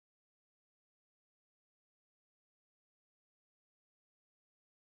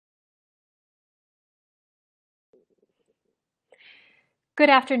Good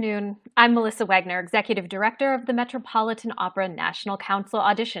afternoon. I'm Melissa Wagner, Executive Director of the Metropolitan Opera National Council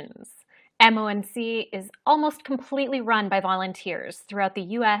Auditions. MONC is almost completely run by volunteers throughout the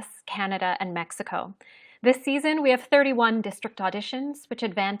US, Canada, and Mexico. This season, we have 31 district auditions, which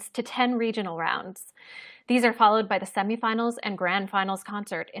advance to 10 regional rounds. These are followed by the semifinals and grand finals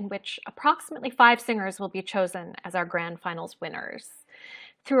concert, in which approximately 5 singers will be chosen as our grand finals winners.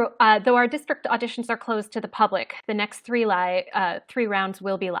 Though our district auditions are closed to the public, the next three rounds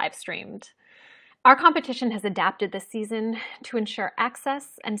will be live streamed. Our competition has adapted this season to ensure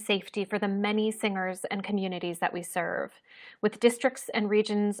access and safety for the many singers and communities that we serve. With districts and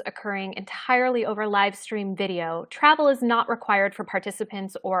regions occurring entirely over live stream video, travel is not required for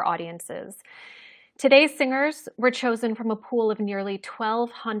participants or audiences. Today's singers were chosen from a pool of nearly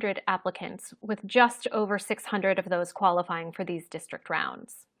 1,200 applicants, with just over 600 of those qualifying for these district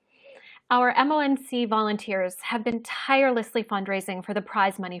rounds. Our MONC volunteers have been tirelessly fundraising for the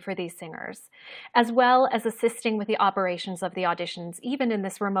prize money for these singers, as well as assisting with the operations of the auditions, even in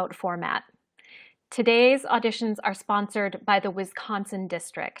this remote format. Today's auditions are sponsored by the Wisconsin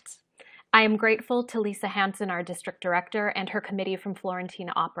District. I am grateful to Lisa Hansen, our district director, and her committee from Florentine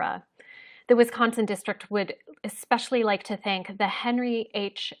Opera. The Wisconsin District would especially like to thank the Henry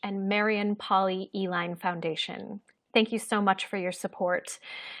H. and Marion Polly Eline Foundation. Thank you so much for your support.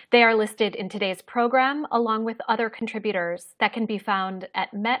 They are listed in today's program, along with other contributors that can be found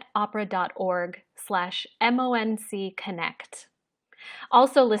at metopera.org/MONCConnect.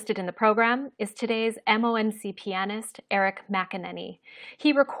 Also listed in the program is today's MONC pianist, Eric McEnany.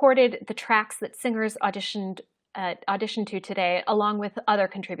 He recorded the tracks that singers auditioned to today, along with other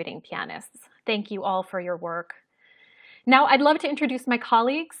contributing pianists. Thank you all for your work. Now, I'd love to introduce my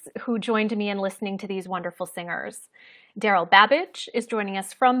colleagues who joined me in listening to these wonderful singers. Daryl Babbage is joining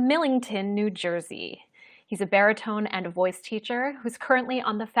us from Millington, New Jersey. He's a baritone and a voice teacher who's currently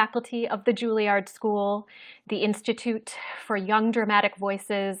on the faculty of the Juilliard School, the Institute for Young Dramatic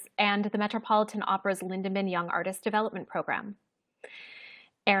Voices, and the Metropolitan Opera's Lindemann Young Artist Development Program.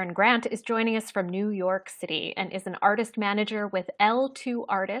 Aaron Grant is joining us from New York City and is an artist manager with L2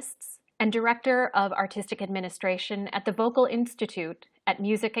 Artists and Director of Artistic Administration at the Vocal Institute at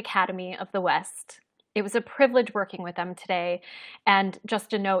Music Academy of the West. It was a privilege working with them today, and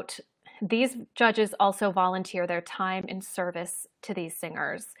just a note, these judges also volunteer their time in service to these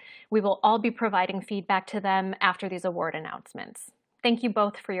singers. We will all be providing feedback to them after these award announcements. Thank you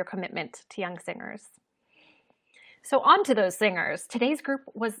both for your commitment to young singers. So on to those singers. Today's group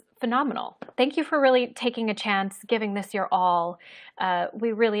was phenomenal. Thank you for really taking a chance, giving this your all.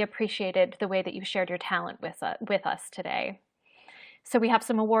 We really appreciated the way that you shared your talent with us today. So we have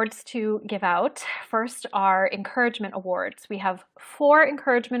some awards to give out. First, our encouragement awards. We have 4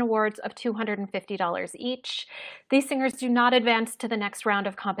 encouragement awards of $250 each. These singers do not advance to the next round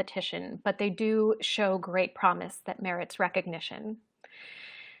of competition, but they do show great promise that merits recognition.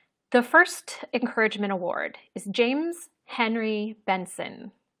 The first encouragement award is James Henry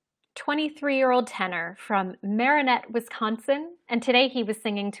Benson, 23-year-old tenor from Marinette, Wisconsin, and today he was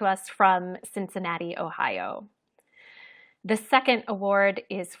singing to us from Cincinnati, Ohio. The second award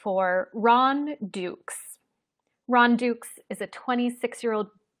is for Ron Dukes. Ron Dukes is a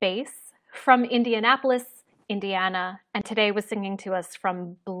 26-year-old bass from Indianapolis, Indiana, and today was singing to us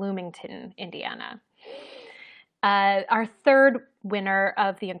from Bloomington, Indiana. Our third winner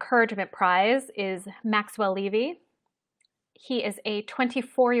of the encouragement prize is Maxwell Levy. He is a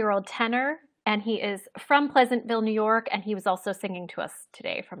 24-year-old tenor, and he is from Pleasantville, New York, and he was also singing to us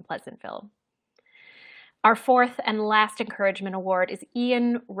today from Pleasantville. Our fourth and last encouragement award is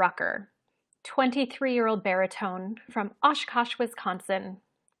Ian Rucker, 23-year-old baritone from Oshkosh, Wisconsin,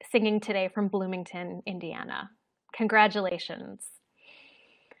 singing today from Bloomington, Indiana. Congratulations.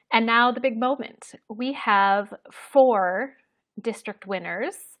 And now the big moment. We have 4 district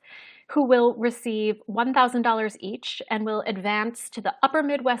winners who will receive $1,000 each and will advance to the Upper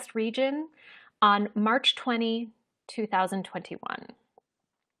Midwest region on March 20, 2021.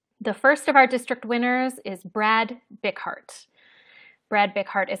 The first of our district winners is Brad Bickhart. Brad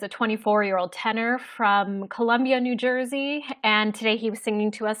Bickhart is a 24-year-old tenor from Columbia, New Jersey, and today he was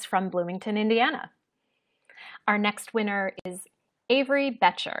singing to us from Bloomington, Indiana. Our next winner is Avery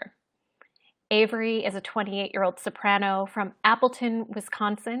Betcher. Avery is a 28-year-old soprano from Appleton,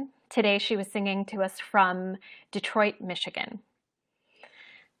 Wisconsin. Today she was singing to us from Detroit, Michigan.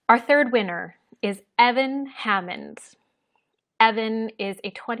 Our third winner is Evan Hammond. Evan is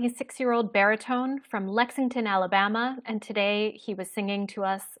a 26-year-old baritone from Lexington, Alabama, and today he was singing to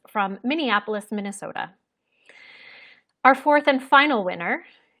us from Minneapolis, Minnesota. Our fourth and final winner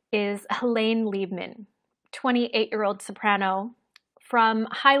is Helene Liebman, 28-year-old soprano from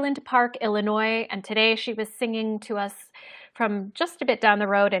Highland Park, Illinois, and today she was singing to us from just a bit down the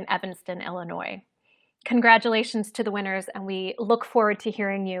road in Evanston, Illinois. Congratulations to the winners, and we look forward to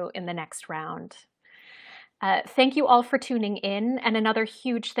hearing you in the next round. Thank you all for tuning in, and another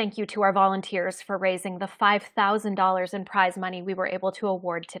huge thank you to our volunteers for raising the $5,000 in prize money we were able to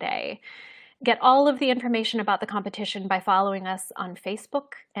award today. Get all of the information about the competition by following us on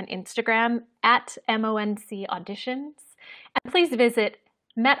Facebook and Instagram at MONC Auditions. And please visit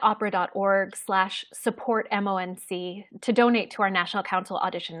metopera.org/supportmonc to donate to our National Council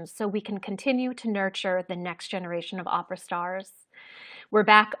auditions so we can continue to nurture the next generation of opera stars. We're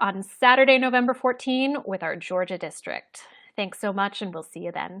back on Saturday, November 14 with our Georgia district. Thanks so much, and we'll see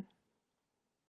you then.